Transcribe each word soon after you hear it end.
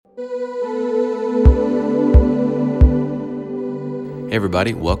Hey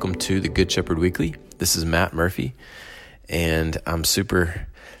everybody, welcome to the Good Shepherd Weekly. This is Matt Murphy, and I'm super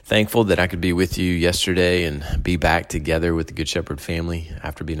thankful that I could be with you yesterday and be back together with the Good Shepherd family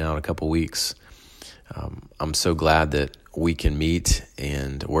after being out a couple weeks. I'm so glad that we can meet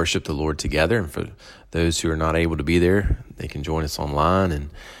and worship the Lord together, and for those who are not able to be there, they can join us online and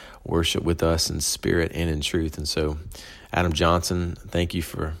worship with us in spirit and in truth. And so, Adam Johnson, thank you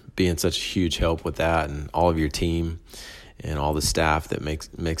for being such a huge help with that, and all of your team and all the staff that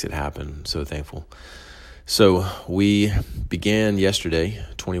makes it happen. I'm so thankful. So we began yesterday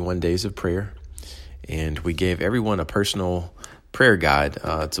 21 days of prayer, and we gave everyone a personal prayer guide.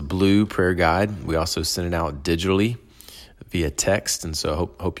 It's a blue prayer guide. We also sent it out digitally via text, and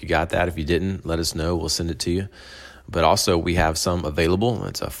so hope you got that. If you didn't, let us know. We'll send it to you. But also we have some available.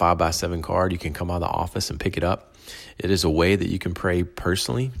 It's a 5x7 card. You can come by the office and pick it up. It is a way that you can pray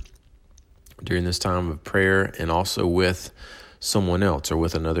personally during this time of prayer, and also with someone else or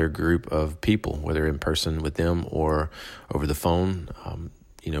with another group of people, whether in person with them or over the phone.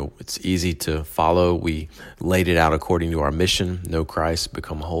 It's easy to follow. We laid it out according to our mission: know Christ,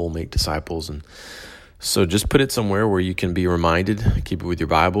 become whole, make disciples. And so just put it somewhere where you can be reminded. Keep it with your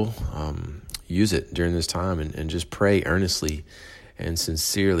Bible. Use it during this time, and just pray earnestly and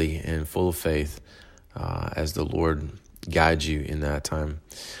sincerely and full of faith as the Lord guides you in that time.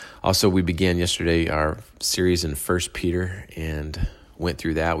 Also, we began yesterday our series in 1 Peter and went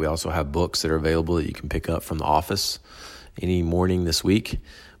through that. We also have books that are available that you can pick up from the office any morning this week,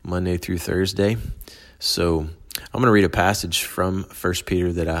 Monday through Thursday. So I'm going to read a passage from 1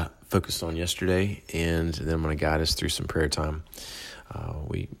 Peter that I focused on yesterday, and then I'm going to guide us through some prayer time.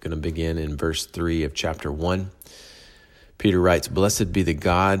 We're going to begin in verse 3 of chapter 1. Peter writes, "Blessed be the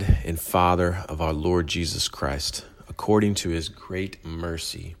God and Father of our Lord Jesus Christ. According to his great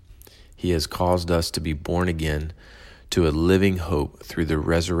mercy, he has caused us to be born again to a living hope through the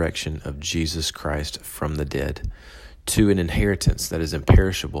resurrection of Jesus Christ from the dead, to an inheritance that is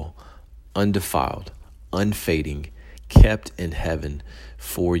imperishable, undefiled, unfading, kept in heaven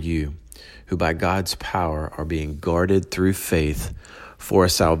for you, who by God's power are being guarded through faith for a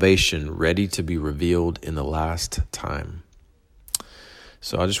salvation ready to be revealed in the last time."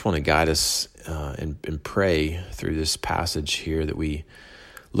 So I just want to guide us and pray through this passage here that we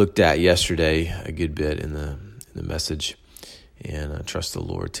looked at yesterday a good bit in the message, and I trust the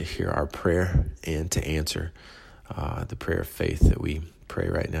Lord to hear our prayer and to answer the prayer of faith that we pray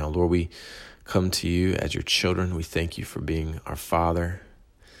right now. Lord, we come to you as your children. We thank you for being our Father.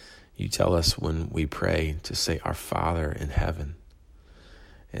 You tell us when we pray to say, "Our Father in heaven."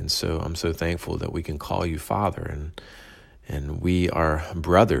 And so I'm so thankful that we can call you Father, and we are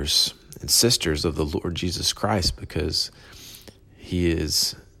brothers and sisters of the Lord Jesus Christ, because he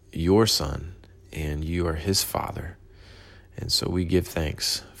is your Son and you are his Father. And so we give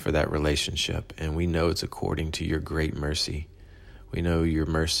thanks for that relationship, and we know it's according to your great mercy. We know your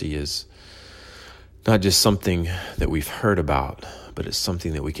mercy is not just something that we've heard about, but it's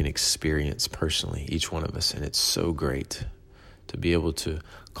something that we can experience personally, each one of us. And it's so great to be able to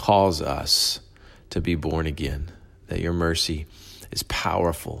cause us to be born again, that your mercy is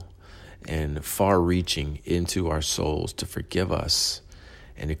powerful and far-reaching into our souls to forgive us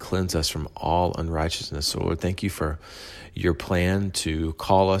and to cleanse us from all unrighteousness. So Lord, thank you for your plan to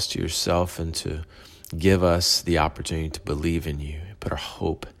call us to yourself and to give us the opportunity to believe in you, put our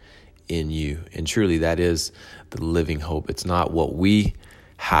hope in you. And truly that is the living hope. It's not what we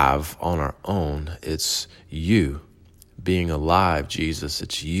have on our own. It's you being alive, Jesus.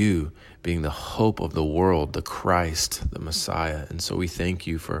 It's you being the hope of the world, the Christ, the Messiah. And so we thank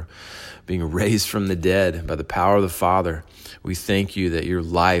you for being raised from the dead by the power of the Father. We thank you that your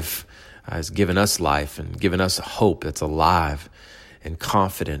life has given us life and given us a hope that's alive and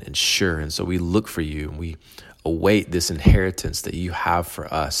confident and sure. And so we look for you, and we await this inheritance that you have for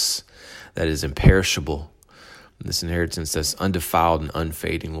us that is imperishable, this inheritance that's undefiled and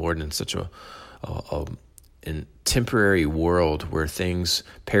unfading, Lord, in such a temporary world where things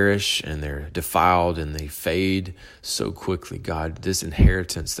perish and they're defiled and they fade so quickly. God, this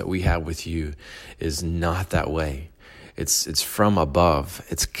inheritance that we have with you is not that way. It's from above.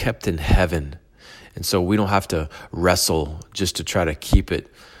 It's kept in heaven. And so we don't have to wrestle just to try to keep it.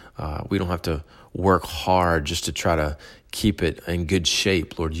 We don't have to work hard just to try to keep it in good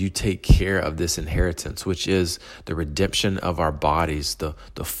shape. Lord, you take care of this inheritance, which is the redemption of our bodies, the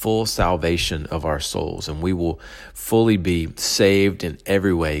full salvation of our souls. And we will fully be saved in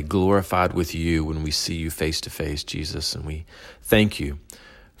every way, glorified with you when we see you face to face, Jesus. And we thank you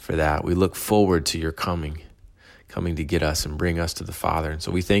for that. We look forward to your coming. coming to get us and bring us to the Father. And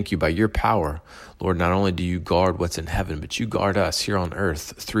so we thank you by your power, Lord. Not only do you guard what's in heaven, but you guard us here on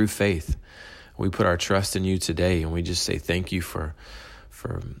earth through faith. We put our trust in you today, and we just say thank you for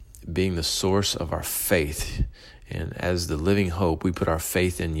being the source of our faith. And as the living hope, we put our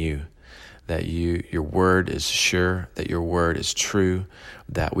faith in you, that your word is sure, that your word is true,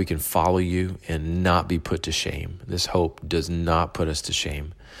 that we can follow you and not be put to shame. This hope does not put us to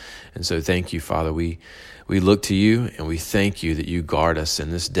shame. And so thank you, Father. We look to you, and we thank you that you guard us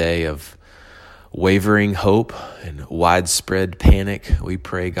in this day of wavering hope and widespread panic. We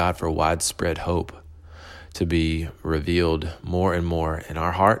pray, God, for widespread hope to be revealed more and more in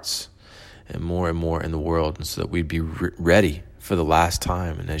our hearts and more in the world, and so that we'd be ready for the last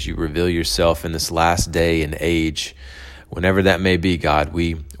time. And as you reveal yourself in this last day and age, whenever that may be, God,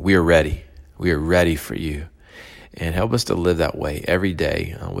 we are ready. We are ready for you. And help us to live that way every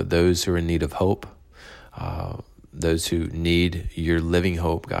day with those who are in need of hope, those who need your living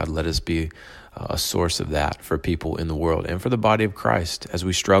hope. God, let us be a source of that for people in the world and for the body of Christ as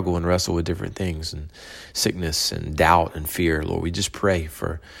we struggle and wrestle with different things and sickness and doubt and fear. Lord, we just pray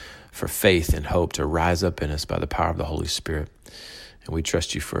for faith and hope to rise up in us by the power of the Holy Spirit. And we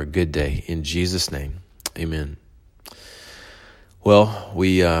trust you for a good day. In Jesus' name, amen. Well,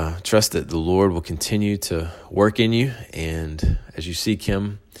 we trust that the Lord will continue to work in you, and as you seek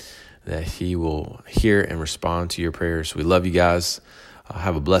him, that he will hear and respond to your prayers. We love you guys.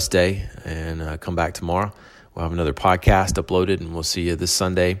 Have a blessed day, and come back tomorrow. We'll have another podcast uploaded, and we'll see you this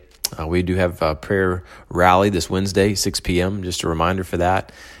Sunday. We do have a prayer rally this Wednesday, 6 p.m., just a reminder for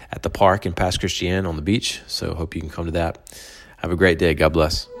that, at the park in Pass Christian on the beach. So hope you can come to that. Have a great day. God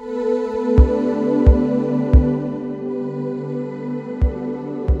bless.